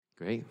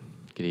Great.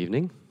 Good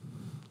evening.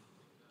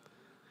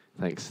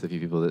 Thanks to the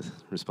few people that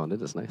responded.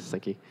 That's nice.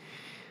 Thank you.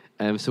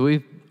 So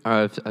we've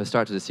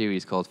started a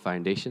series called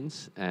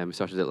Foundations. We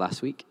started it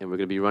last week, and we're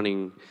going to be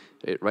running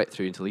it right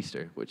through until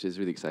Easter, which is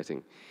really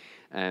exciting.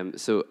 And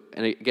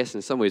I guess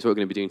in some ways what we're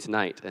going to be doing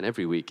tonight and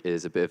every week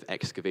is a bit of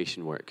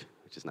excavation work,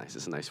 which is nice.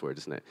 It's a nice word,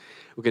 isn't it?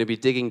 We're going to be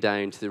digging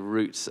down to the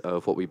roots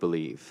of what we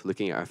believe,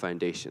 looking at our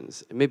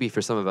foundations. And maybe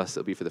for some of us,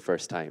 it'll be for the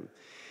first time.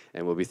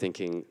 And we'll be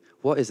thinking,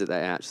 what is it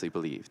that I actually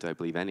believe? Do I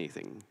believe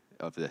anything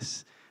of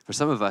this? For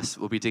some of us,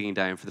 we'll be digging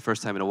down for the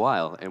first time in a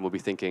while, and we'll be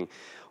thinking,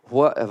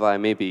 what have I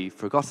maybe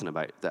forgotten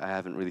about that I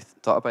haven't really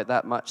thought about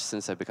that much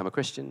since I've become a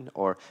Christian?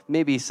 Or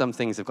maybe some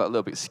things have got a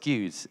little bit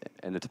skewed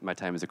in my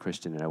time as a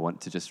Christian, and I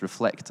want to just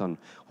reflect on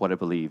what I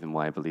believe and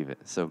why I believe it.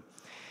 So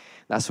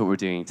that's what we're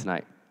doing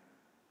tonight.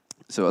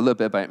 So a little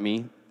bit about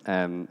me.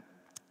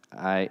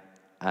 I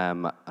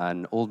am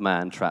an old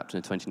man trapped in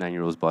a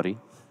 29-year-old's body.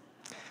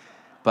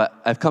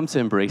 But I've come to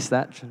embrace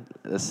that.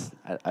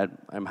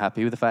 I'm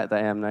happy with the fact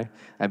that I am now.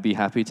 I'd be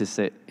happy to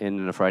sit in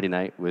on a Friday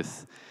night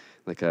with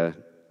like a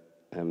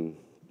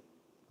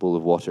bowl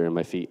of water in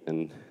my feet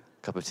and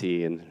a cup of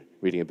tea and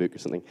reading a book or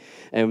something.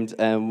 And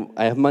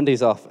I have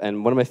Mondays off,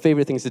 and one of my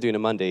favorite things to do on a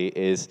Monday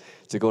is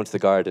to go into the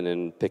garden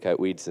and pick out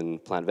weeds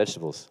and plant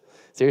vegetables.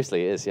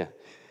 Seriously, it is,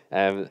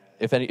 yeah.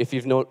 If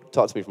you've not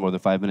talked to me for more than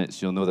 5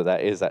 minutes, you'll know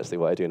that is actually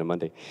what I do on a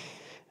Monday.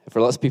 For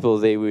lots of people,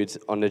 they would,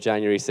 on the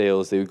January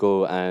sales, they would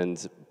go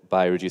and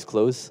buy reduced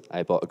clothes.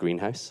 I bought a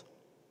greenhouse.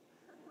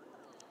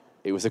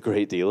 It was a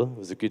great deal. It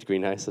was a good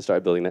greenhouse. I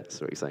started building it. It's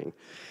very exciting.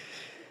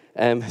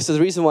 So the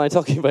reason why I'm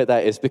talking about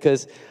that is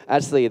because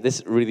actually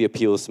this really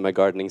appeals to my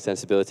gardening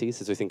sensibilities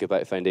as we think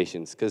about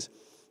foundations. Because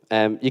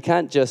you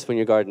can't just, when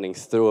you're gardening,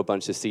 throw a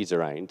bunch of seeds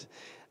around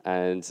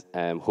and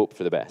hope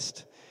for the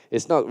best.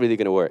 It's not really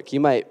going to work.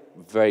 You might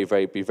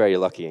be very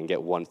lucky and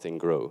get one thing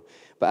grow.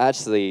 But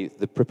actually,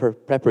 the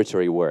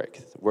preparatory work,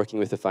 working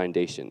with the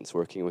foundations,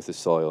 working with the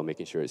soil,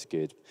 making sure it's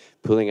good,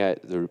 pulling out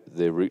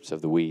the roots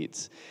of the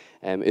weeds,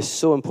 is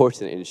so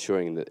important in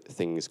ensuring that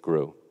things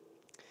grow.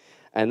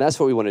 And that's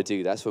what we want to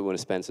do. That's what we want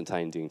to spend some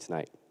time doing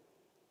tonight.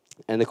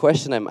 And the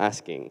question I'm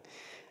asking,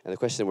 and the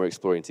question we're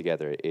exploring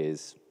together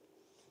is,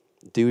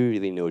 do we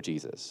really know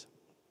Jesus?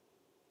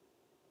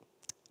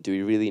 Do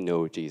we really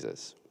know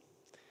Jesus?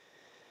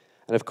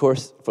 And of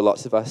course, for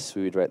lots of us,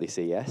 we would rightly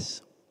say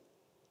yes.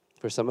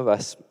 For some of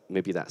us,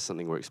 maybe that's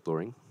something we're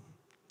exploring.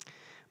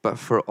 But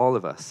for all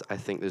of us, I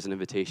think there's an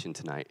invitation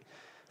tonight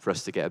for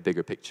us to get a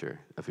bigger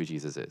picture of who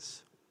Jesus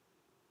is.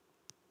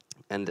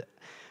 And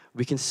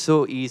we can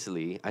so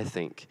easily, I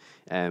think,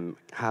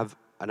 have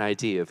an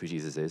idea of who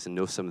Jesus is and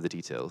know some of the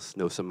details,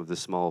 know some of the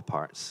small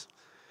parts,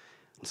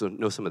 so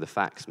know some of the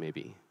facts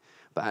maybe,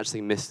 but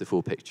actually miss the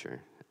full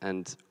picture.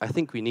 And I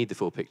think we need the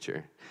full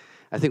picture.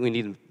 I think we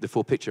need the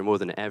full picture more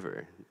than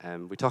ever.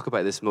 We talk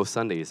about this most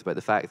Sundays, about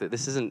the fact that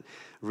this isn't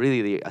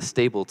really a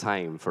stable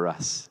time for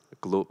us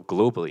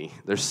globally.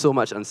 There's so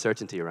much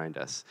uncertainty around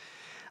us.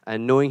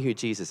 And knowing who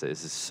Jesus is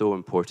so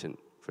important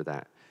for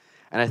that.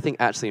 And I think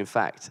actually, in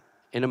fact,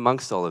 in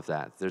amongst all of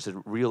that, there's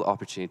a real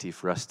opportunity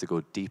for us to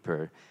go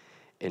deeper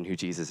in who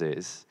Jesus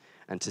is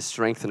and to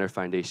strengthen our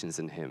foundations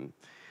in him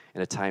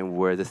in a time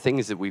where the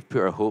things that we've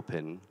put our hope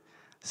in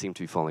seem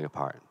to be falling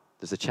apart.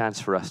 There's a chance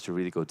for us to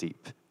really go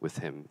deep with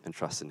him and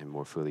trust in him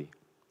more fully.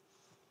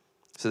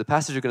 So the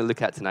passage we're going to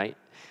look at tonight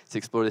to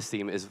explore this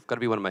theme is going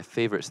to be one of my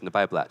favorites in the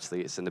Bible,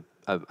 actually. It's in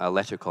a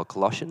letter called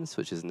Colossians,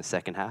 which is in the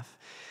second half.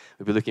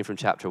 We'll be looking from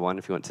chapter 1,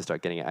 if you want to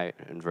start getting it out,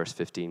 in verse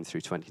 15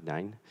 through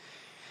 29.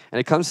 And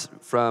it comes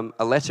from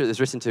a letter that's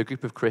written to a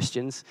group of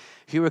Christians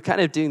who were kind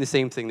of doing the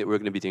same thing that we're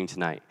going to be doing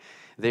tonight.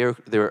 They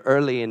were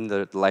early in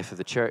the life of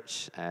the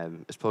church.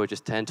 It's probably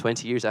just 10,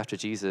 20 years after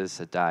Jesus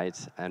had died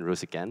and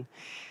rose again.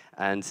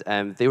 And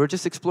they were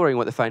just exploring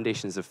what the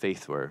foundations of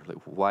faith were, like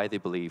why they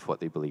believe what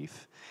they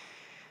believe.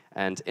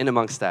 And in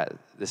amongst that,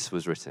 this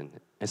was written.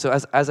 And so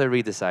as I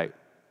read this out,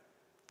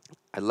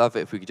 I'd love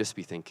it if we could just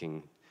be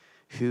thinking,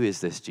 who is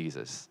this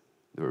Jesus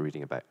that we're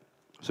reading about?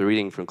 So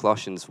reading from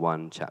Colossians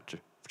 1,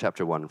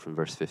 chapter 1, from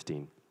verse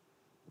 15.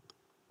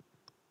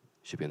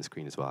 Should be on the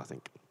screen as well, I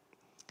think.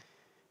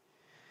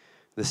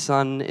 The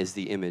Son is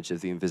the image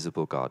of the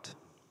invisible God,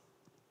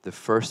 the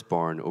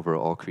firstborn over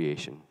all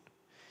creation.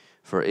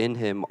 For in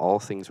him all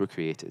things were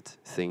created,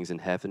 things in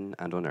heaven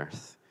and on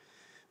earth,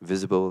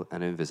 visible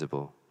and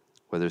invisible,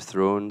 whether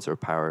thrones or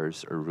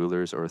powers or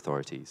rulers or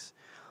authorities.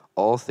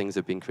 All things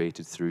have been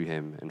created through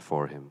him and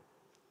for him.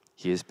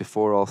 He is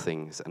before all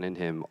things, and in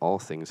him all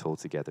things hold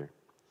together.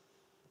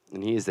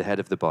 And he is the head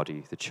of the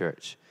body, the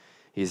church.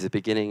 He is the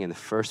beginning and the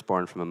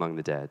firstborn from among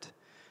the dead,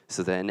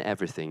 so that in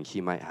everything he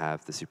might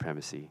have the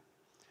supremacy.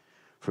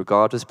 For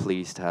God was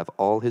pleased to have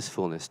all his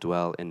fullness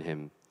dwell in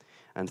him,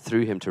 and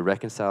through him to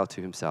reconcile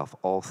to himself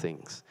all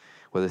things,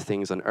 whether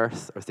things on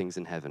earth or things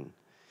in heaven,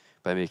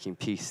 by making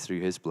peace through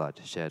his blood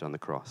shed on the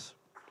cross.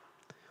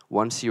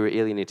 Once you were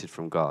alienated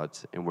from God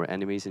and were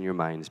enemies in your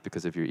minds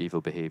because of your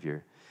evil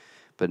behavior,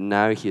 but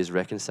now he has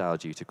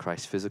reconciled you to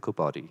Christ's physical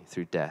body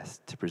through death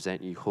to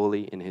present you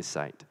holy in his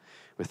sight,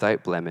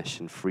 without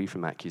blemish and free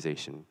from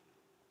accusation,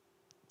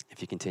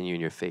 if you continue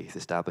in your faith,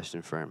 established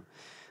and firm,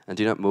 and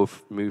do not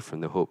move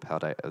from the hope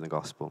held out in the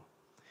gospel.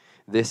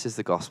 This is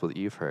the gospel that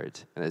you've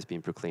heard and has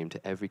been proclaimed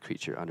to every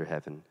creature under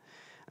heaven,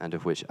 and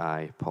of which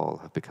I, Paul,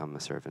 have become a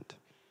servant.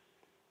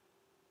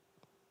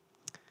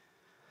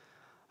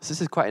 So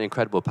this is quite an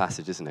incredible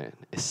passage, isn't it?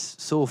 It's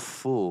so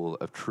full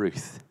of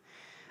truth.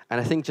 And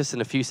I think just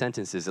in a few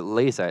sentences, it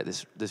lays out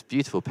this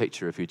beautiful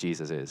picture of who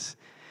Jesus is.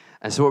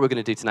 And so what we're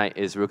going to do tonight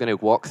is we're going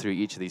to walk through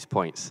each of these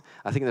points.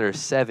 I think there are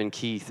 7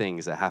 key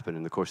things that happen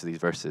in the course of these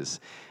verses,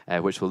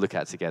 which we'll look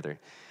at together.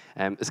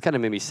 It's kind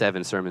of maybe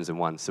 7 sermons in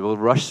one. So we'll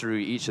rush through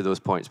each of those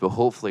points, but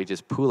hopefully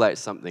just pull out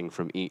something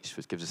from each,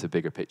 which gives us a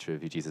bigger picture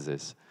of who Jesus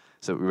is.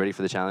 So we're ready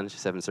for the challenge?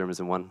 7 sermons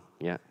in one?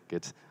 Yeah,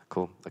 good.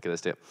 Cool. Okay,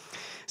 let's do it.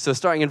 So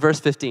starting in verse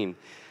 15,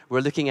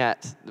 we're looking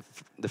at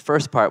the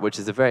first part, which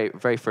is the very,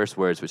 very first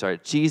words, which are,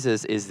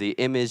 Jesus is the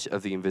image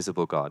of the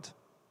invisible God.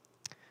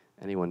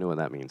 Anyone know what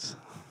that means?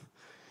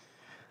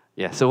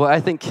 Yeah, so I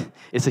think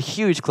it's a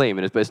huge claim,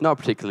 but it's not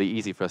particularly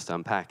easy for us to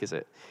unpack, is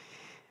it?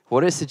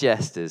 What it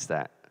suggests is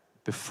that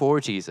before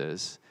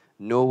Jesus,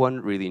 no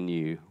one really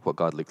knew what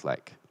God looked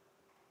like.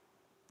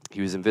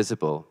 He was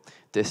invisible,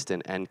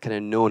 distant, and kind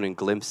of known in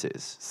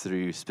glimpses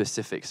through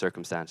specific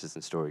circumstances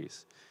and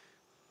stories.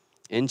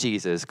 In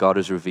Jesus, God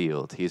is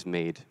revealed. He is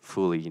made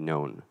fully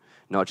known,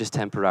 not just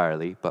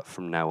temporarily, but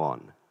from now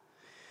on.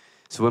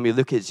 So when we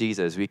look at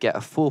Jesus, we get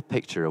a full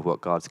picture of what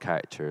God's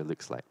character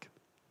looks like.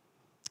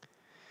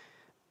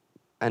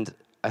 And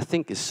I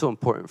think it's so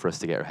important for us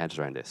to get our heads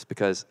around this,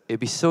 because it'd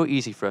be so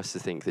easy for us to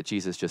think that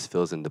Jesus just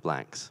fills in the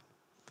blanks.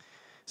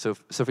 So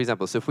for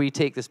example, if we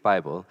take this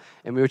Bible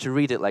and we were to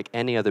read it like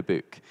any other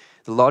book,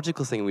 the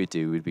logical thing we'd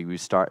do would be we'd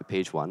start at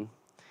page 1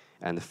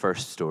 and the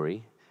first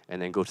story,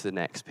 and then go to the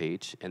next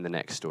page and the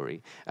next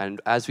story. And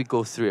as we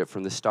go through it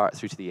from the start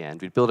through to the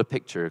end, we'd build a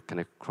picture kind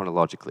of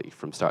chronologically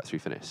from start through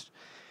finish.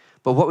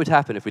 But what would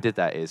happen if we did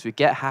that is we'd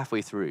get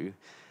halfway through,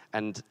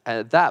 and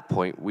at that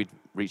point, we'd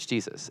reach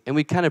Jesus. And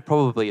we kind of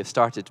probably have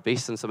started,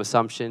 based on some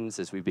assumptions,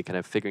 as we'd be kind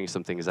of figuring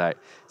some things out,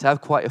 to have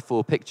quite a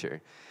full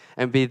picture.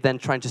 And be then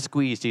trying to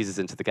squeeze Jesus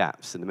into the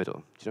gaps in the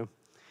middle, you know?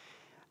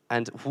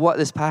 And what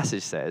this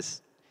passage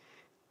says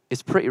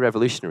is pretty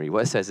revolutionary.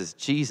 What it says is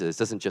Jesus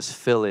doesn't just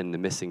fill in the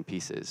missing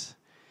pieces.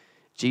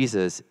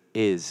 Jesus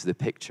is the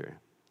picture.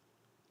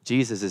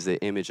 Jesus is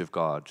the image of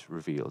God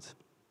revealed.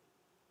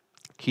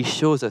 He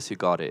shows us who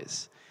God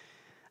is.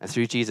 And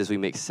through Jesus, we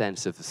make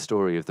sense of the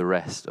story of the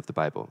rest of the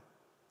Bible.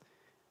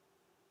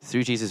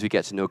 Through Jesus, we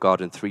get to know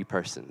God in 3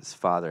 persons,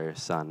 Father,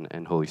 Son,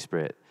 and Holy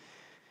Spirit.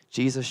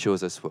 Jesus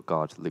shows us what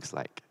God looks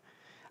like.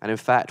 And in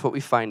fact, what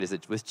we find is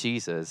that with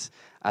Jesus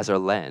as our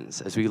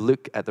lens, as we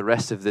look at the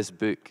rest of this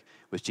book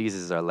with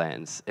Jesus as our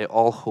lens, it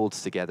all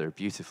holds together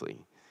beautifully.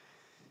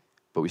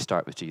 But we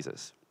start with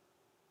Jesus.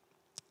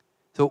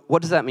 So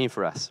what does that mean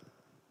for us?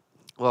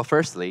 Well,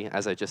 firstly,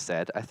 as I just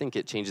said, I think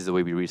it changes the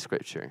way we read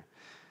Scripture.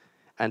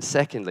 And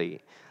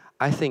secondly,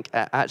 I think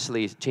it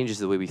actually changes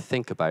the way we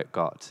think about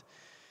God.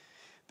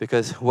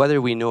 Because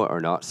whether we know it or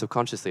not,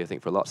 subconsciously, I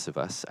think for lots of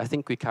us, I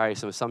think we carry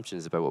some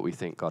assumptions about what we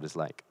think God is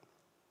like.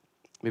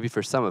 Maybe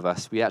for some of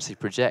us, we actually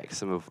project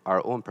some of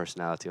our own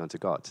personality onto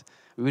God.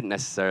 We wouldn't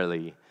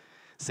necessarily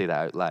say that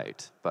out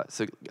loud, but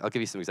so I'll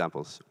give you some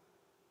examples.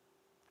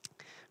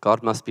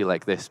 God must be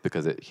like this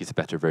because he's a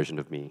better version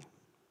of me.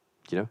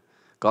 You know?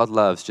 God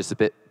loves just a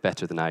bit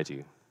better than I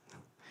do.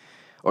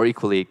 Or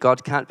equally,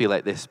 God can't be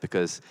like this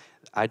because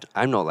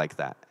I'm not like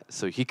that,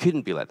 so he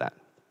couldn't be like that.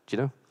 Do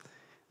you know?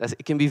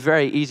 It can be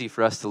very easy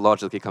for us to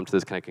logically come to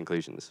those kind of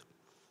conclusions.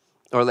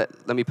 Or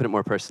let me put it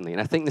more personally,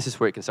 and I think this is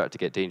where it can start to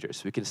get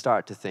dangerous. We can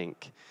start to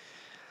think,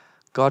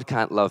 God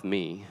can't love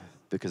me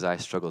because I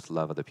struggle to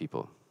love other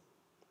people.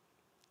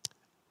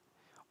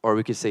 Or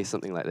we could say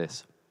something like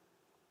this: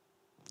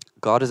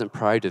 God isn't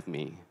proud of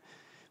me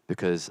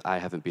because I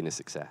haven't been a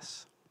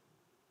success.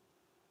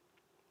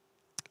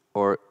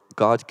 Or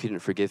God couldn't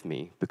forgive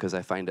me because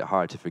I find it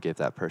hard to forgive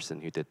that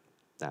person who did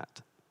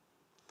that.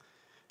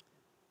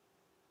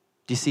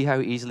 Do you see how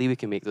easily we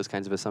can make those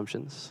kinds of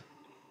assumptions?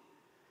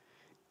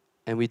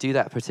 And we do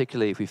that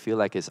particularly if we feel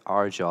like it's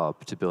our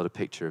job to build a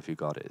picture of who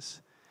God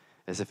is.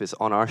 As if it's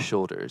on our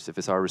shoulders, if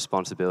it's our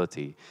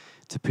responsibility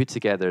to put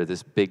together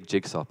this big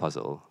jigsaw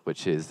puzzle,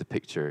 which is the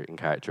picture and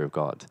character of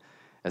God.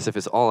 As if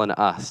it's all on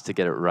us to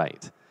get it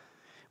right.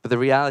 But the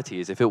reality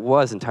is, if it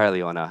was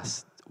entirely on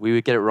us, we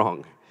would get it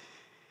wrong.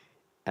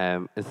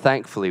 And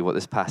thankfully, what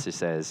this passage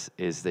says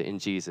is that in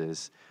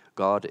Jesus,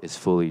 God is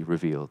fully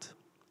revealed.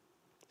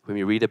 When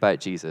we read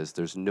about Jesus,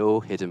 there's no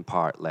hidden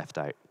part left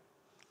out.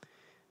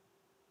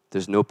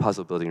 There's no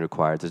puzzle building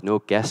required. There's no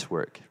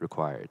guesswork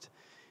required.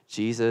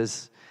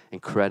 Jesus'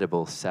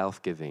 incredible,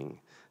 self-giving,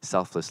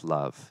 selfless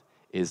love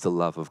is the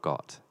love of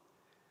God.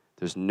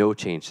 There's no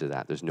change to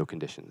that. There's no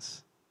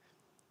conditions.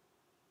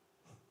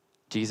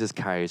 Jesus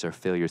carries our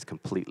failures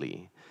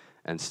completely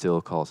and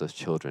still calls us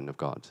children of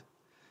God.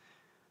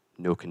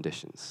 No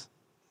conditions.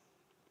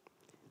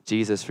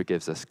 Jesus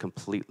forgives us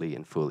completely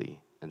and fully,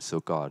 and so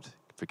God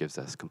forgives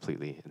us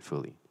completely and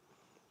fully.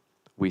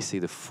 We see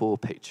the full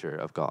picture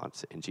of God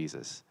in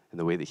Jesus, in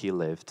the way that he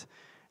lived,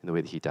 in the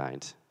way that he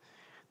died,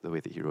 the way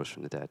that he rose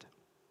from the dead.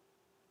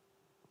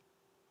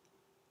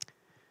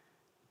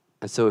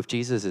 And so if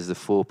Jesus is the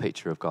full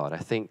picture of God, I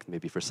think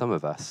maybe for some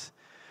of us,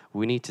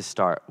 we need to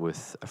start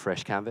with a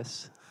fresh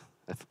canvas,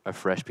 a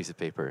fresh piece of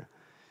paper,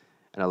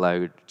 and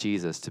allow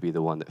Jesus to be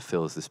the one that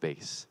fills the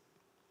space,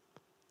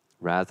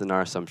 rather than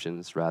our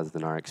assumptions, rather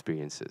than our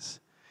experiences,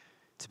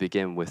 to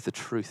begin with the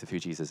truth of who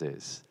Jesus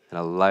is, and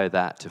allow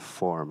that to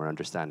form our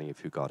understanding of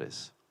who God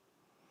is.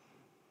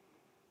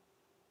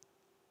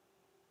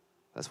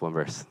 That's one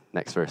verse.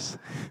 Next verse.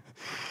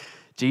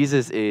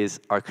 Jesus is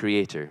our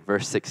creator,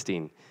 verse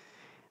 16.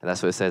 And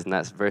that's what it says in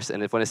that verse.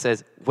 And when it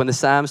says, when the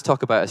Psalms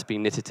talk about us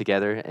being knitted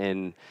together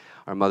in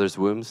our mother's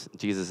wombs,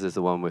 Jesus is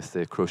the one with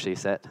the crochet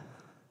set.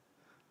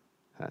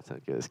 That's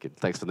good.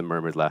 Thanks for the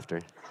murmured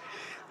laughter.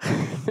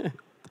 It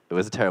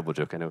was a terrible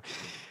joke, I know.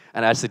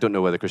 And I actually don't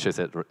know whether crochet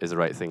set is the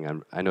right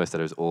thing. I know I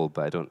said I was old,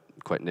 but I don't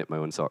quite knit my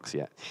own socks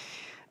yet.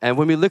 And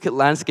when we look at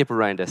landscape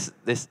around us,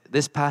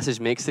 this passage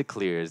makes it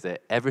clear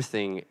that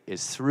everything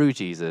is through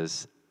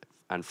Jesus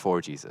and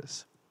for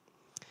Jesus.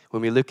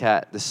 When we look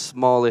at the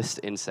smallest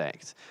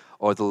insect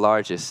or the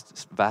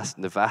largest,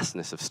 the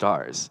vastness of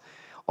stars,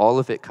 all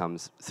of it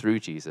comes through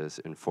Jesus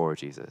and for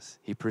Jesus.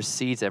 He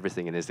precedes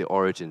everything and is the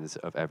origins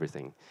of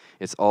everything.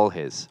 It's all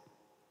his.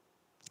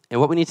 And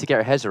what we need to get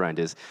our heads around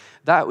is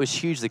that was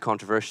hugely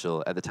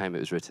controversial at the time it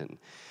was written.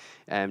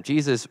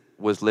 Jesus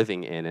was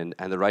living in, and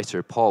the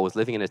writer Paul was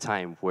living in a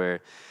time where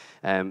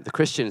the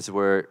Christians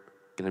were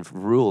kind of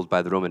ruled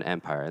by the Roman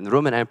Empire. And the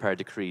Roman Empire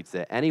decreed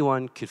that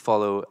anyone could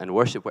follow and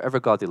worship whatever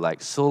god they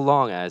liked, so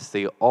long as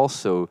they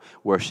also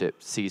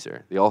worshipped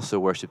Caesar. They also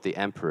worshipped the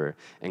emperor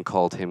and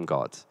called him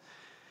God.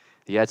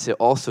 They had to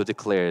also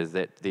declare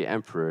that the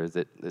emperor,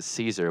 that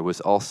Caesar, was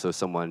also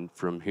someone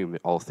from whom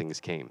all things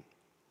came.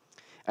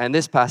 And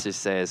this passage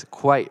says,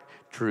 quite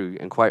true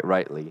and quite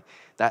rightly,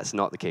 that's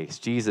not the case.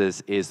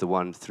 Jesus is the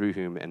one through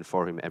whom and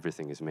for whom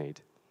everything is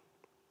made.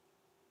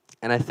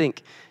 And I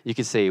think you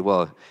could say,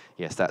 well,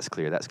 yes, that's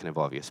clear, that's kind of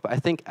obvious. But I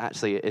think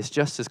actually it's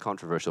just as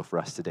controversial for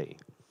us today.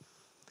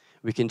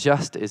 We can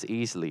just as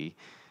easily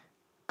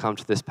come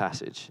to this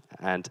passage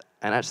and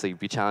actually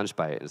be challenged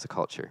by it as a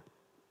culture.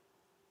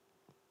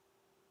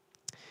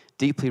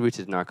 Deeply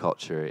rooted in our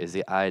culture is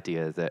the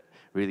idea that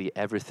really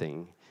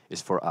everything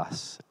is for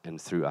us and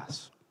through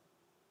us.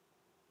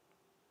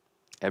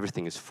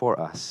 Everything is for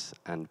us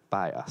and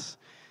by us.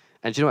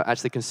 And do you know what?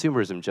 Actually,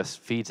 consumerism just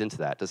feeds into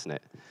that, doesn't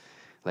it?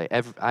 Like,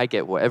 I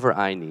get whatever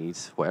I need,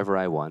 whatever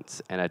I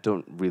want, and I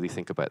don't really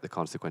think about the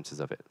consequences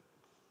of it.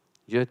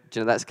 Do you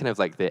know, that's kind of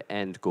like the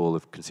end goal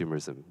of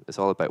consumerism. It's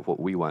all about what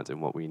we want and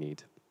what we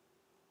need.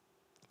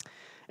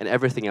 And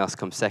everything else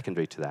comes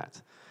secondary to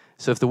that.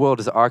 So if the world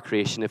is our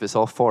creation, if it's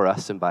all for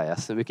us and by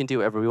us, then we can do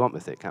whatever we want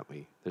with it, can't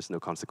we? There's no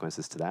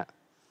consequences to that.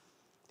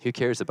 Who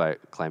cares about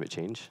climate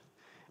change?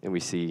 And we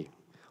see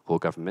whole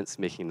governments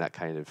making that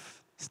kind of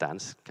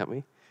stance, can't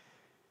we?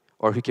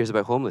 Or who cares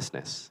about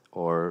homelessness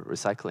or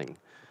recycling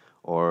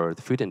or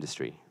the food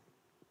industry?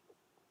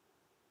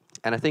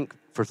 And I think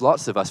for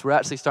lots of us, we're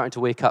actually starting to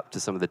wake up to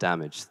some of the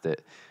damage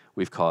that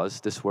we've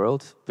caused this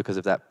world because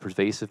of that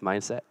pervasive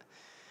mindset.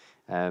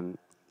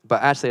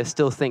 But actually, I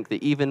still think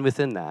that even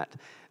within that,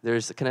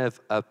 there's kind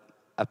of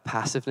a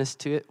passiveness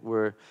to it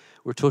where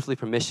we're totally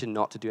permission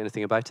not to do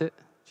anything about it.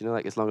 Do you know,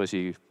 like as long as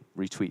you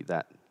retweet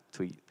that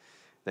tweet,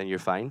 then you're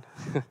fine.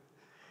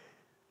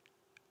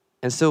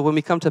 And so when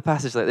we come to a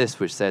passage like this,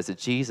 which says that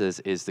Jesus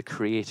is the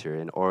creator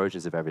and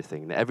origins of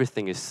everything, that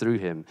everything is through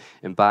him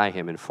and by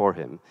him and for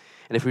him,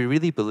 and if we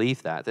really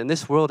believe that, then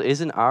this world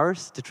isn't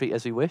ours to treat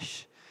as we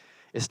wish.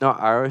 It's not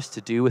ours to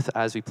do with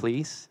as we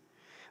please.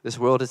 This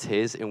world is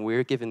his, and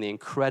we're given the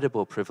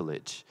incredible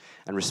privilege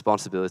and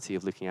responsibility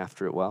of looking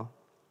after it well.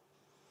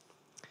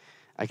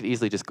 I could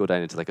easily just go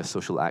down into like a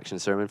social action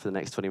sermon for the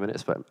next 20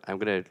 minutes, but I'm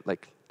going to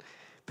like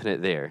put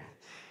it there.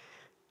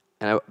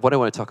 And what I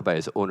want to talk about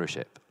is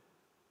ownership.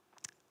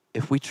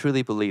 If we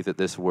truly believe that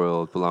this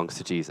world belongs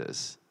to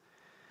Jesus,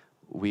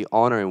 we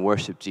honor and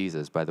worship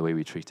Jesus by the way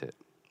we treat it,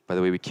 by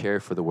the way we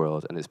care for the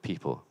world and its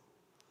people.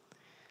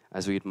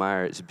 As we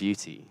admire its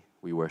beauty,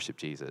 we worship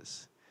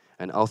Jesus.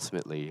 And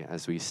ultimately,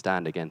 as we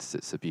stand against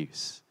its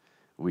abuse,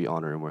 we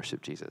honor and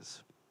worship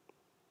Jesus.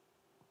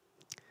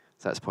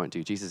 So that's point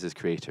 2. Jesus is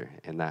creator,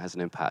 and that has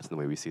an impact on the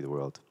way we see the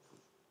world.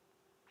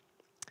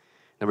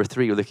 Number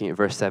 3, we're looking at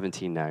verse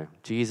 17 now.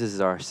 Jesus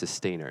is our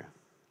sustainer.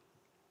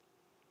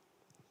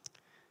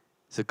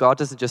 So God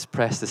doesn't just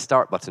press the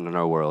start button on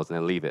our world and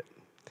then leave it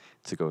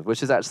to go,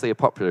 which is actually a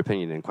popular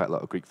opinion in quite a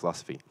lot of Greek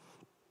philosophy.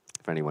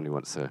 For anyone who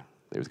wants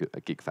there's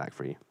a geek fact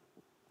for you.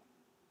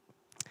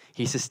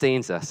 He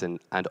sustains us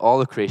and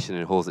all of creation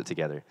and holds it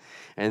together.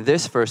 And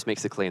this verse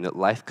makes the claim that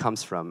life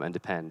comes from and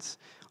depends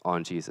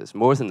on Jesus.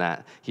 More than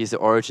that, he is the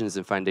origins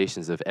and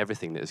foundations of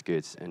everything that is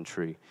good and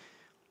true.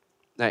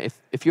 Now,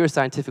 if you're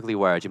scientifically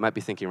wired, you might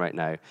be thinking right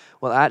now,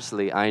 well,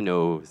 actually, I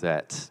know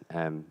that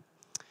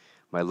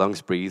My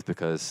lungs breathe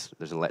because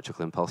there's an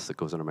electrical impulse that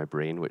goes under my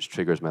brain, which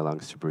triggers my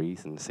lungs to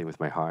breathe, and the same with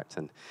my heart.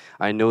 And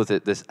I know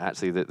that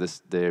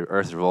the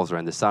Earth revolves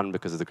around the sun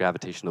because of the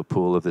gravitational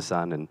pull of the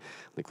sun, and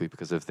likely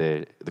because of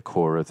the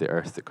core of the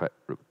Earth that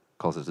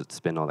causes it to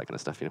spin, all that kind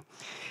of stuff,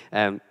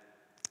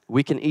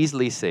 We can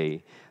easily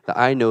say that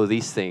I know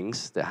these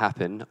things that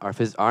happen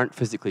aren't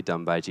physically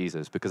done by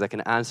Jesus because I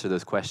can answer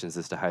those questions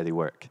as to how they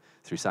work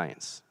through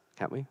science,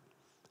 can't we?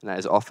 And that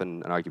is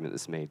often an argument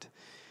that's made.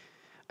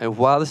 And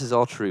while this is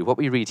all true, what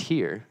we read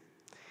here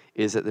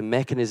is that the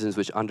mechanisms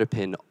which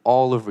underpin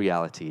all of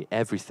reality,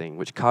 everything,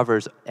 which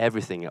covers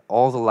everything,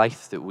 all the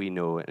life that we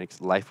know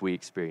and life we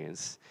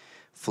experience,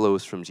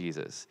 flows from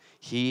Jesus.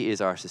 He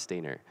is our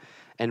sustainer.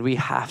 And we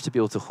have to be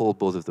able to hold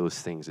both of those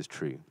things as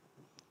true.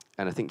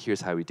 And I think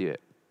here's how we do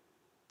it.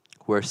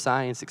 Where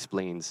science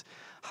explains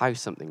how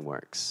something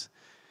works,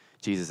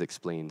 Jesus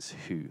explains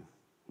who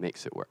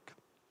makes it work.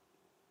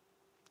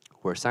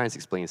 Where science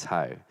explains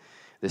how,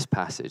 this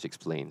passage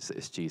explains that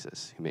it's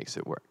Jesus who makes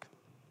it work.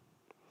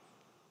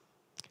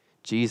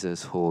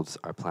 Jesus holds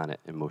our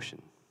planet in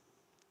motion.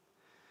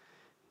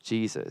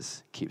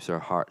 Jesus keeps our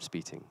hearts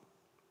beating.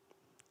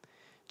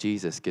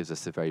 Jesus gives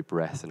us the very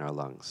breath in our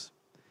lungs.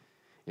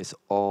 It's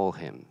all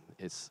him.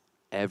 It's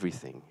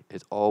everything.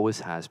 It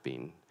always has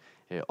been.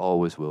 It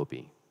always will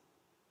be.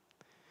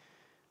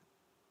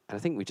 And I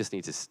think we just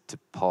need to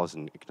pause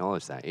and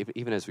acknowledge that.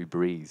 Even as we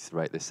breathe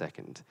right this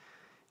second,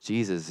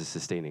 Jesus is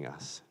sustaining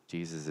us.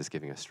 Jesus is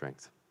giving us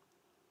strength.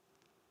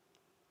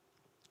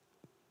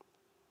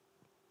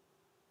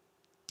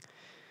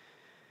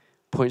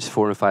 Points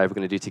 4 and 5 we're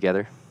going to do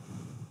together.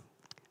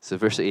 So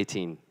verse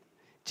 18.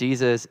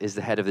 Jesus is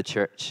the head of the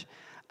church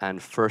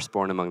and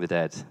firstborn among the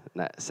dead.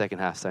 And that second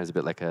half sounds a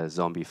bit like a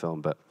zombie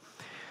film, but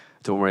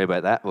don't worry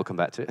about that. We'll come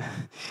back to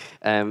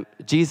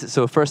it.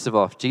 So first of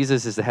all,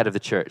 Jesus is the head of the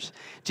church.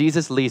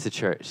 Jesus leads the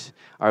church.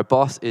 Our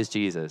boss is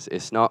Jesus.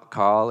 It's not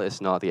Carl.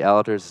 It's not the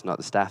elders. It's not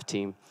the staff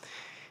team.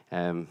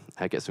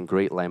 I get some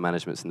great line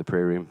managements in the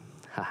prayer room.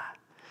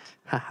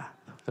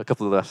 A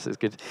couple of laughs is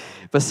good.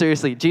 But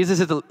seriously,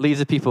 Jesus leads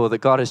the people that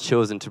God has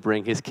chosen to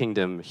bring his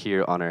kingdom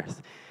here on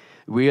earth.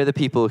 We are the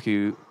people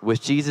who,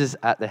 with Jesus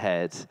at the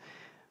head,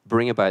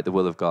 bring about the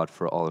will of God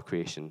for all of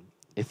creation.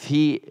 If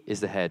he is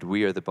the head,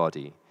 we are the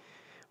body.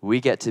 We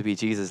get to be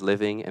Jesus'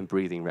 living and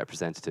breathing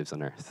representatives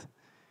on earth.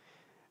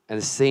 And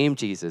the same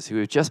Jesus who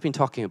we've just been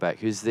talking about,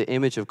 who's the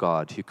image of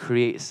God, who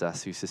creates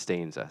us, who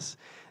sustains us,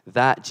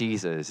 that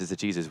Jesus is the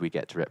Jesus we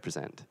get to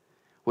represent,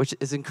 which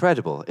is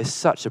incredible. It's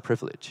such a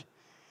privilege.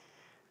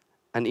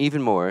 And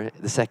even more,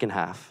 the second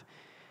half,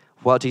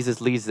 while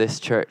Jesus leads this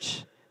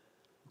church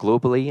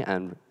globally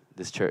and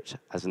this church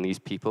as in these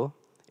people,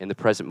 in the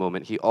present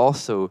moment, he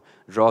also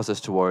draws us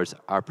towards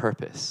our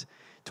purpose,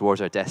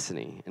 towards our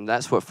destiny. And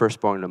that's what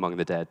firstborn among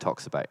the dead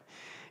talks about.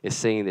 It's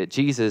saying that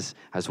Jesus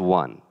has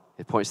won.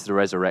 It points to the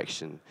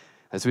resurrection,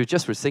 as we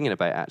just were singing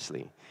about,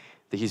 actually,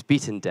 that he's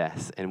beaten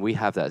death, and we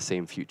have that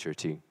same future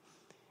too.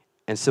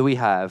 And so we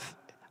have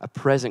a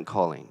present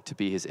calling to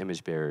be his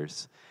image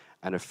bearers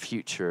and a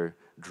future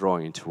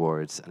drawing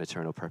towards an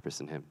eternal purpose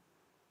in him.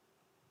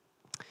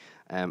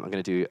 I'm going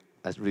to do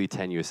a really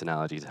tenuous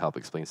analogy to help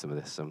explain some of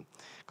this, so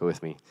go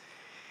with me.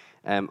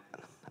 I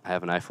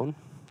have an iPhone.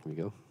 Here we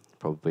go.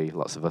 Probably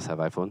lots of us have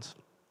iPhones.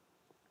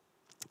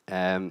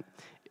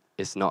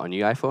 It's not a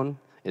new iPhone.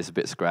 It's a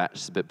bit scratched,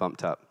 it's a bit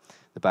bumped up.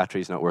 The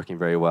battery's not working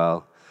very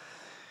well.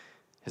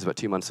 It's about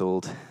 2 months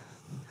old.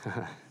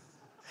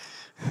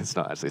 It's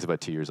not actually, it's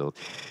about 2 years old.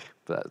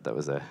 But that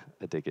was a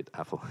dig at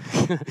Apple.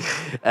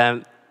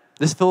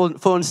 This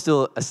phone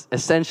still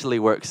essentially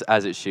works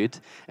as it should.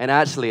 And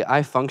actually,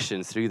 I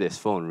function through this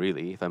phone,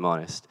 really, if I'm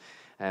honest.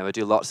 I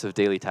do lots of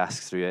daily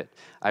tasks through it.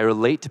 I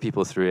relate to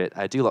people through it.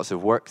 I do lots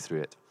of work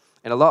through it.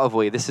 In a lot of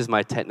ways, this is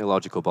my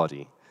technological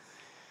body,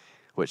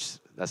 which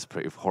that's a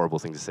pretty horrible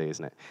thing to say,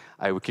 isn't it?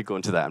 I could go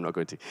into that. I'm not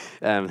going to.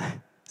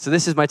 So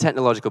this is my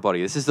technological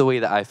body. This is the way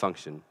that I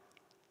function.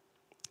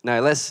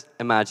 Now, let's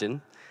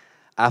imagine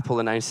Apple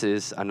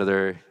announces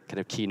another kind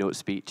of keynote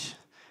speech.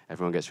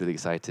 Everyone gets really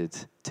excited.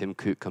 Tim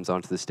Cook comes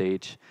onto the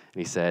stage,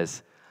 and he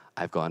says,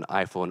 I've got an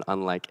iPhone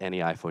unlike any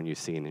iPhone you've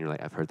seen. And you're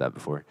like, I've heard that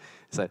before.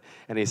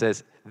 And he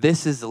says,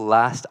 this is the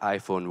last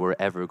iPhone we're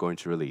ever going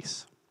to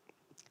release.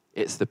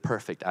 It's the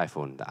perfect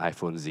iPhone, the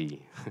iPhone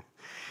Z.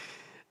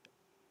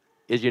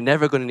 You're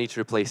never going to need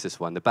to replace this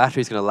one. The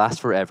battery's going to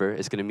last forever.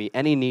 It's going to meet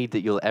any need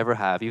that you'll ever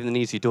have, even the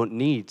needs you don't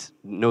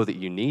know that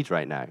you need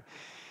right now.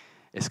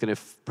 It's going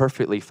to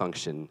perfectly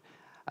function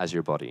as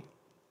your body,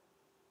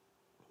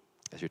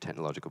 as your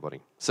technological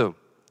body. So,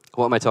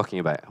 what am I talking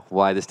about?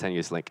 Why this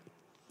tenuous link?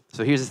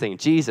 So here's the thing.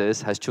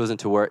 Jesus has chosen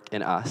to work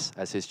in us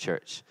as his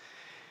church.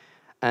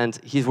 And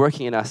he's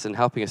working in us and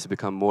helping us to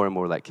become more and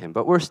more like him.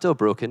 But we're still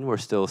broken. We're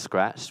still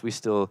scratched. We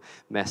still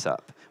mess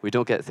up. We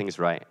don't get things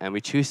right. And we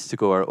choose to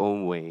go our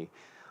own way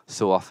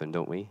so often,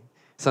 don't we?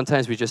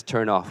 Sometimes we just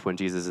turn off when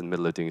Jesus is in the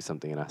middle of doing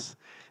something in us.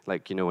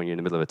 Like, when you're in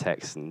the middle of a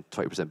text and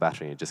 20%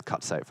 battery and it just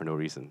cuts out for no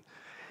reason.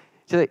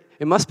 So like,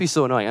 it must be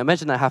so annoying. I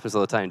imagine that happens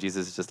all the time.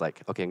 Jesus is just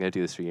like, okay, I'm going to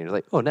do this for you. And you're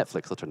like, oh,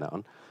 Netflix, I'll turn that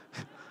on.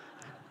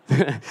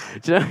 Do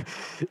you know?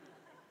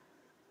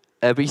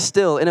 But he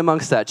still, in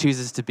amongst that,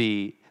 chooses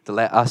to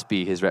let us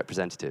be his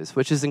representatives,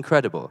 which is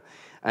incredible,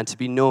 and to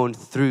be known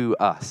through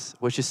us,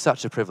 which is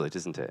such a privilege,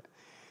 isn't it?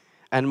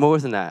 And more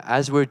than that,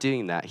 as we're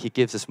doing that, he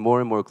gives us more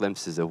and more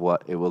glimpses of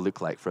what it will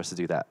look like for us to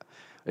do that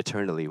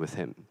eternally with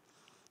him.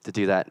 To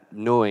do that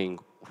knowing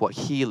what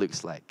he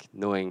looks like,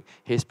 knowing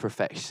his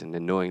perfection,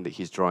 and knowing that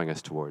he's drawing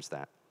us towards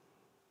that.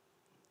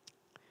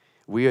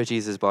 We are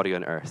Jesus' body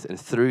on earth, and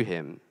through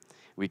him,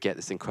 we get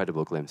this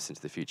incredible glimpse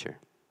into the future.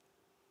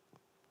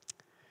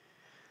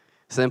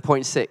 So then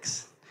point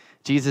 6,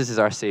 Jesus is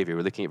our Savior.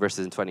 We're looking at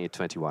verses 20 and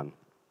 21.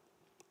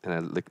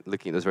 And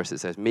looking at those verses,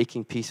 it says,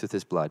 making peace with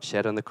his blood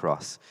shed on the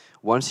cross.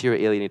 Once you were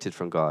alienated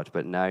from God,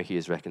 but now he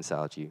has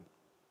reconciled you.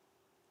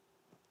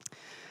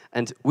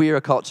 And we are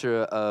a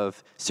culture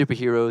of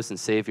superheroes and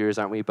saviors,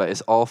 aren't we? But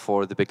it's all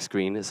for the big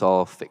screen. It's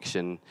all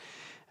fiction.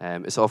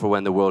 It's all for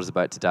when the world is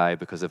about to die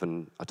because of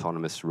an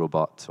autonomous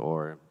robot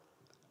or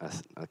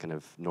a kind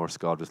of Norse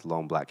god with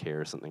long black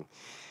hair or something.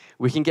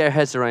 We can get our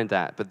heads around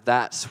that, but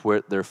that's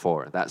what they're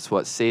for. That's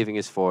what saving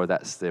is for.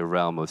 That's the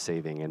realm of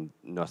saving and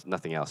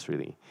nothing else,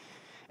 really.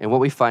 And what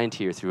we find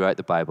here throughout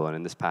the Bible and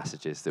in this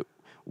passage is that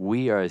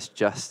we are as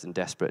just and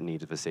desperate in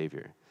need of a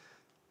Savior.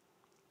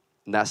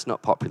 And that's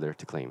not popular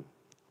to claim.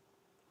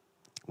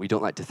 We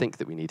don't like to think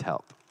that we need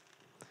help.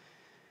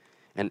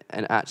 And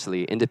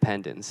actually,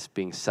 independence,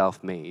 being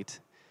self-made,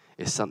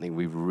 is something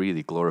we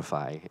really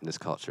glorify in this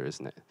culture,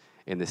 isn't it?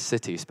 In this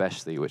city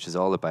especially, which is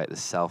all about the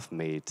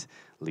self-made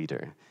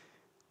leader.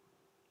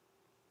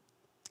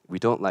 We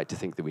don't like to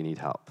think that we need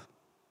help.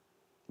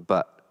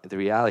 But the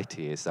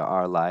reality is that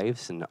our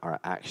lives and our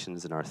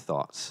actions and our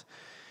thoughts,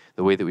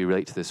 the way that we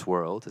relate to this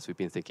world, as we've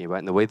been thinking about,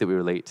 and the way that we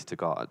relate to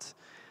God,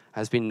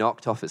 has been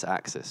knocked off its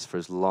axis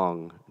for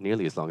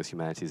nearly as long as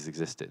humanity has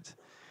existed.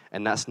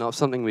 And that's not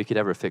something we could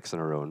ever fix on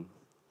our own.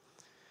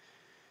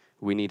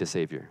 We need a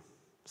Savior,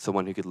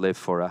 someone who could live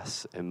for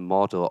us and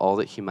model all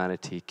that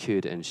humanity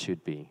could and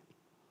should be.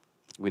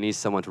 We need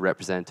someone to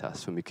represent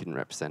us when we couldn't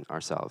represent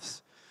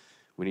ourselves.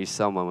 We need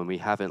someone when we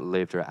haven't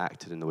lived or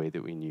acted in the way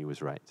that we knew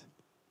was right.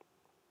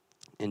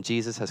 And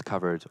Jesus has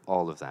covered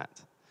all of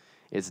that.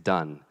 It's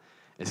done.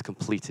 It's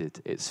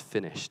completed. It's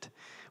finished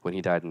when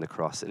he died on the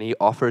cross. And he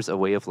offers a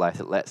way of life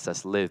that lets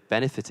us live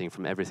benefiting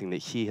from everything that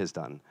he has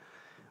done.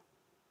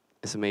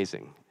 It's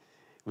amazing.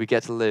 We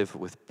get to live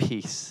with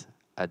peace,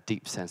 a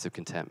deep sense of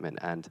contentment,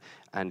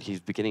 and he's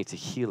beginning to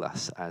heal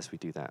us as we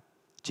do that.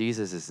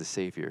 Jesus is the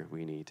Savior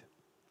we need.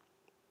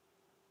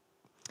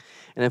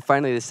 And then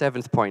finally, the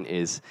 7th point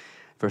is,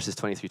 verses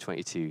 20 through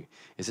 22,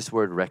 is this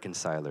word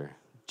reconciler.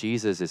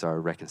 Jesus is our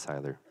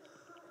reconciler.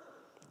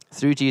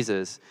 Through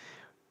Jesus,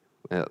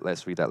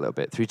 let's read that a little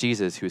bit. Through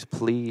Jesus, who is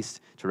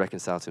pleased to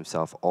reconcile to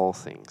himself all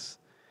things.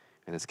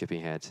 And then skipping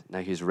ahead,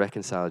 now he has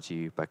reconciled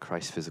you by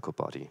Christ's physical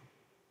body.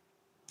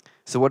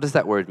 So what does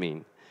that word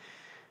mean?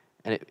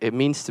 And it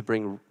means to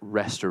bring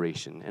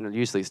restoration. And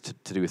usually it's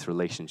to do with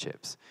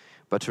relationships.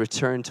 But to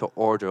return to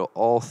order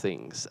all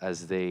things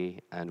as they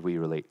and we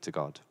relate to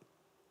God.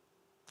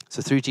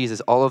 So through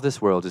Jesus, all of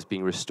this world is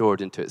being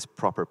restored into its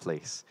proper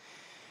place,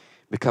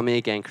 becoming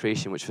again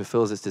creation which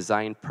fulfills its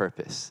designed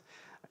purpose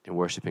in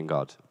worshiping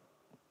God.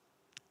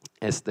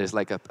 There's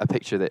like a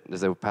picture that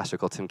there's a pastor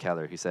called Tim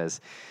Keller who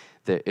says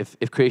that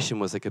if creation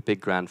was like a big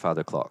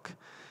grandfather clock,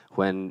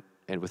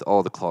 and with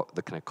all the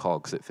kind of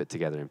cogs that fit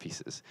together in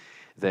pieces,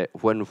 that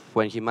when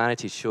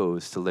humanity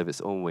chose to live its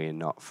own way and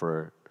not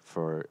for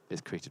its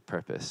created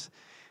purpose,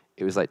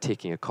 it was like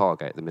taking a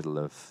cog out the middle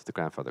of the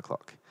grandfather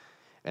clock,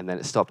 and then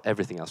it stopped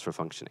everything else from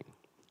functioning.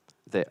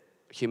 That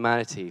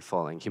humanity,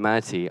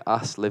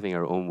 us living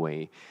our own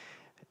way,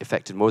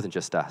 affected more than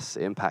just us.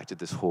 It impacted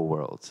this whole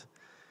world.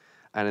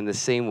 And in the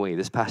same way,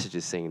 this passage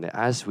is saying that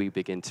as we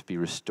begin to be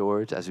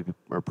restored, as we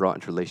are brought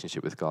into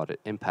relationship with God, it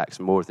impacts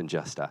more than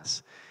just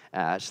us. It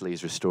actually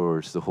is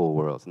restored to the whole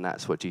world. And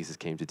that's what Jesus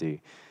came to do,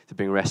 to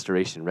bring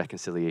restoration,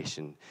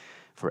 reconciliation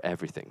for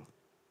everything.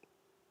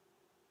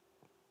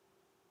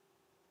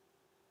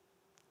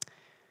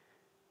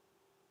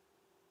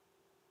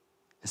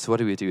 So what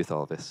do we do with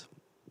all this?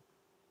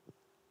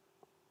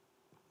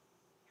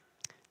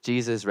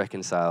 Jesus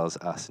reconciles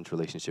us into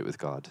relationship with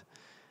God.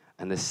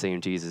 And this same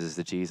Jesus is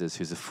the Jesus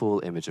who's the full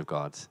image of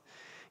God,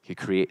 who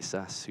creates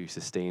us, who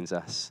sustains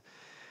us,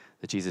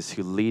 the Jesus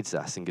who leads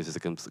us and gives us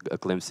a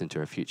glimpse into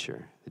our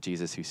future, the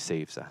Jesus who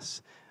saves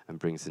us and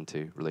brings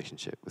into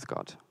relationship with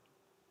God.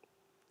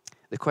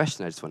 The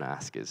question I just want to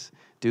ask is,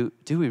 do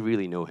we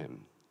really know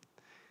him?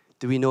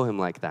 Do we know him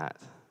like that?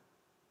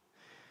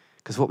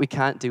 Because what we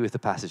can't do with a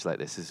passage like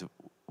this is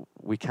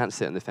we can't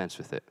sit on the fence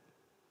with it.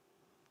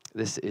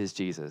 This is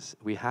Jesus.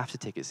 We have to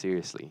take it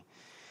seriously.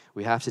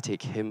 We have to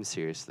take him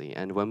seriously.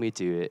 And when we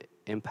do, it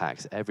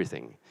impacts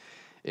everything.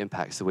 It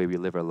impacts the way we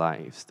live our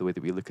lives, the way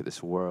that we look at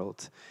this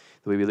world,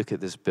 the way we look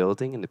at this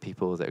building and the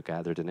people that are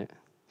gathered in it.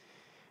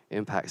 It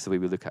impacts the way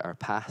we look at our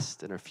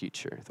past and our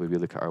future, the way we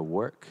look at our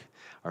work,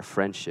 our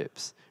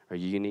friendships, our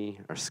uni,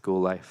 our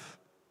school life.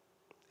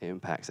 It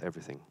impacts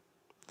everything.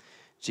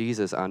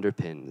 Jesus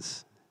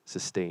underpins,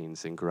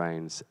 sustains, and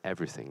grounds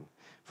everything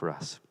for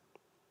us.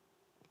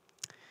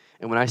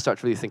 And when I start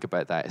to really think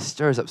about that, it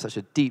stirs up such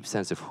a deep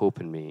sense of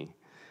hope in me.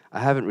 I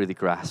haven't really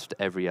grasped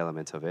every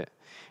element of it.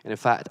 And in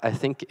fact, I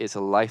think it's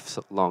a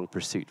lifelong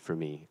pursuit for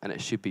me, and it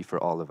should be for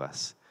all of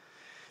us.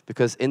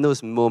 Because in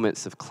those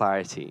moments of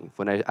clarity,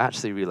 when I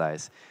actually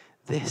realize,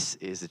 this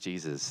is the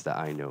Jesus that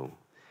I know,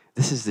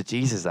 this is the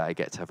Jesus that I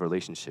get to have a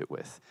relationship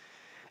with,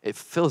 it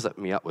fills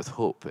me up with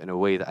hope in a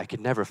way that I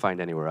could never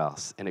find anywhere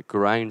else. And it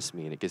grounds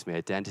me, and it gives me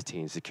identity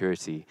and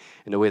security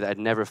in a way that I'd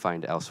never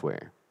find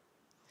elsewhere.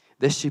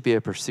 This should be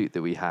a pursuit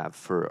that we have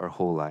for our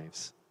whole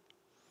lives.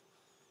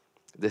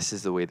 This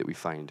is the way that we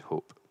find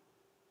hope.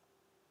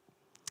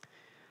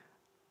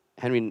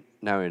 Henry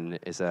Nouwen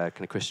is a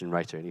kind of Christian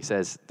writer, and he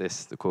says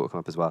this, the quote will come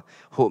up as well: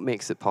 "Hope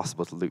makes it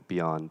possible to look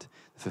beyond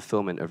the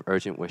fulfillment of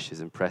urgent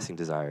wishes and pressing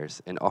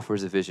desires, and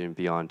offers a vision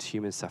beyond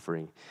human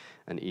suffering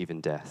and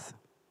even death."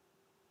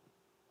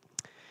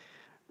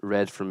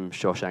 Red from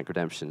Shawshank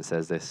Redemption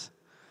says this: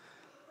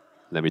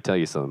 "Let me tell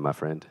you something, my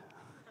friend.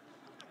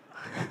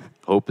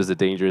 Hope is a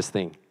dangerous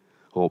thing.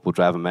 Hope will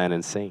drive a man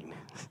insane."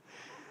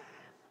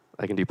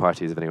 I can do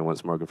parties if anyone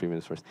wants Morgan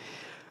Freeman's first.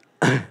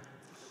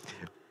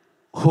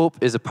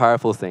 Hope is a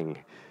powerful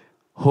thing.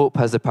 Hope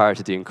has the power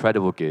to do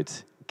incredible good,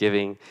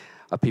 giving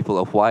a people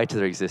a why to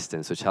their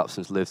existence, which helps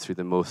them to live through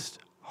the most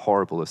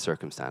horrible of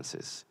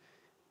circumstances.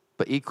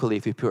 But equally,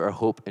 if we put our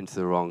hope into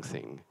the wrong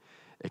thing,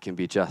 it can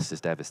be just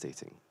as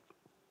devastating.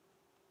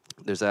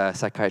 There's a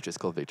psychiatrist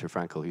called Viktor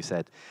Frankl who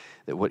said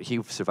that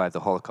he survived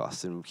the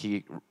Holocaust, and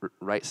he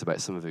writes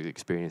about some of his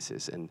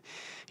experiences. And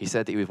he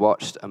said that he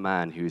watched a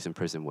man who he was in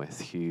prison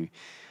with who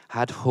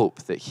had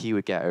hope that he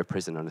would get out of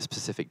prison on a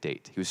specific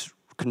date. He was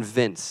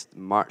convinced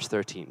March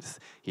 13th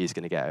he was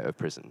going to get out of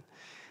prison.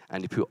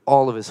 And he put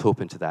all of his hope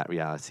into that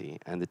reality.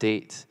 And the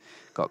date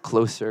got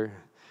closer,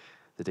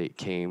 the date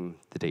came,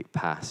 the date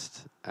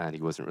passed, and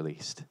he wasn't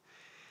released.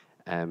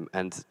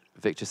 And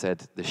Victor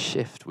said the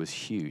shift was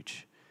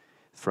huge,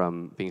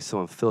 from being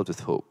someone filled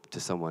with hope to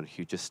someone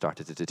who just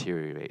started to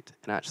deteriorate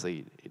and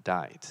actually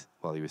died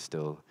while he was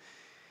still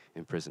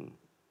in prison.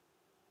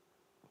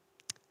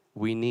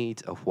 We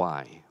need a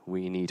why.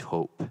 We need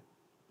hope.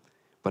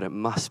 But it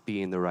must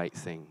be in the right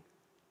thing.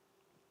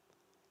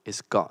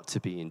 It's got to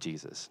be in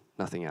Jesus,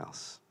 nothing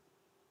else.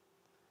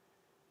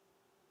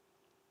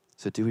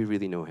 So do we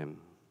really know him?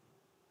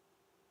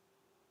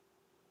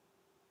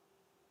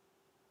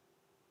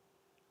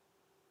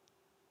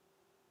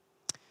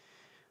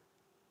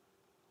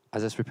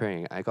 As I was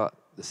preparing, I got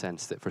the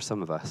sense that for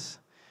some of us,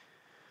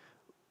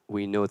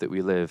 we know that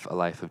we live a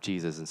life of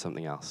Jesus and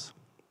something else.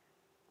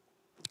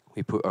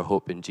 We put our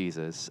hope in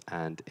Jesus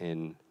and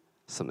in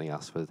something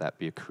else, whether that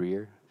be a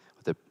career,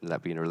 whether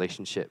that be in a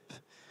relationship,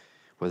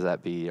 whether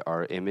that be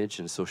our image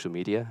in social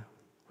media,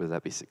 whether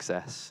that be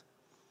success.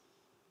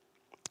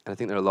 And I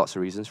think there are lots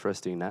of reasons for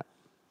us doing that.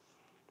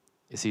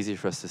 It's easy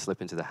for us to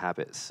slip into the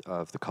habits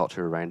of the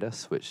culture around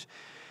us, which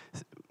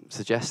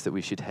suggests that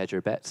we should hedge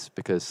our bets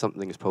because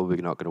something is probably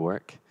not going to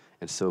work.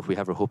 And so if we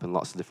have our hope in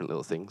lots of different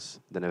little things,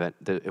 then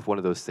if one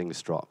of those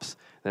things drops,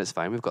 then it's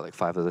fine. We've got like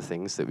 5 other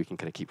things that we can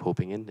kind of keep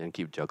hoping in and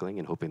keep juggling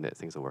and hoping that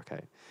things will work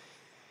out.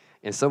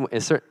 In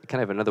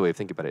kind of another way of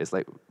thinking about it is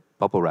like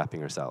bubble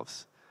wrapping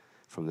ourselves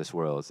from this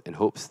world in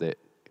hopes that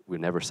we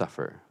never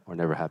suffer or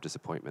never have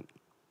disappointment.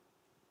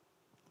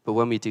 But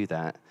when we do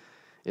that,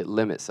 it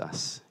limits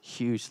us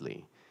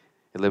hugely.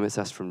 It limits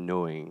us from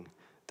knowing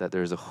that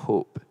there's a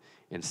hope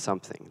in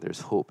something. There's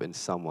hope in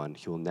someone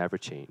who will never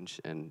change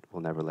and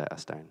will never let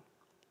us down,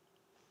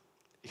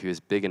 who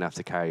is big enough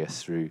to carry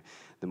us through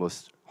the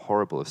most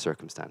horrible of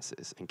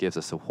circumstances and gives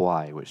us a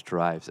why which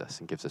drives us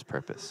and gives us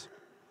purpose.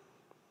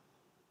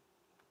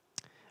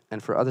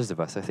 And for others of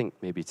us, I think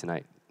maybe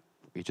tonight,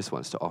 he just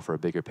wants to offer a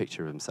bigger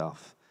picture of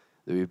himself,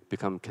 that we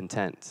become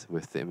content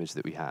with the image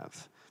that we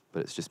have,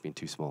 but it's just been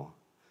too small.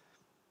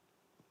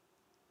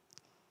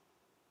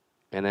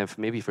 And then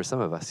maybe for some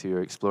of us who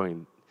are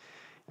exploring,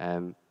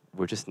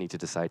 we just need to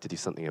decide to do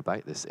something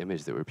about this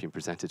image that we're being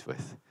presented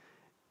with.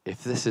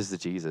 If this is the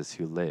Jesus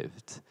who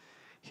lived,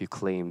 who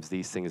claims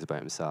these things about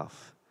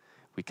himself,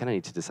 we kind of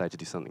need to decide to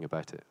do something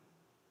about it.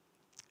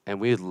 And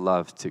we'd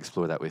love to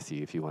explore that with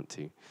you if you want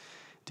to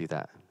do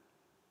that.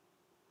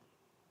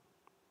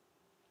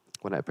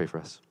 Why don't I pray for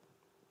us?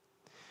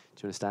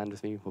 Do you want to stand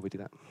with me while we do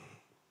that?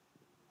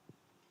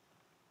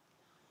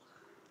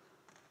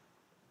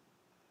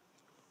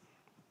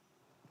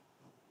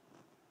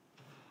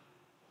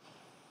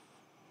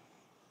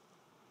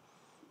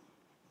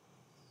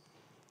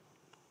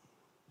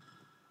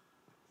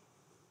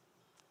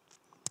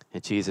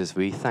 And Jesus,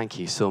 we thank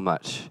you so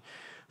much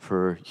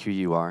for who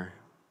you are.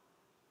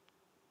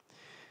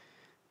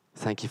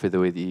 Thank you for the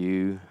way that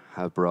you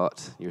have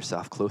brought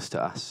yourself close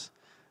to us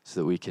so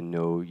that we can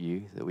know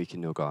you, that we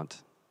can know God.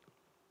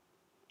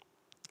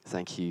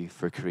 Thank you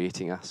for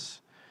creating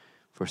us,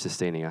 for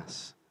sustaining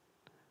us,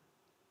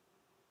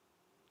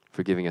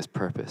 for giving us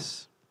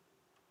purpose,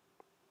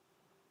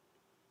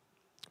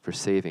 for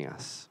saving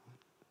us,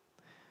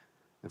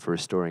 and for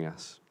restoring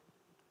us.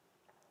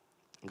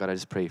 God, I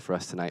just pray for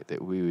us tonight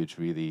that we would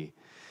really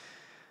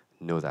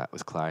know that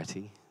with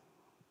clarity,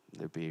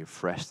 there'd be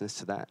freshness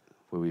to that,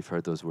 where we've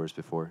heard those words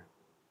before.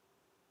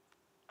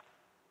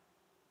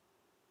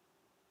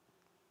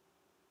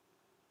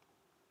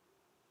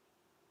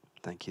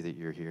 Thank you that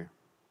you're here.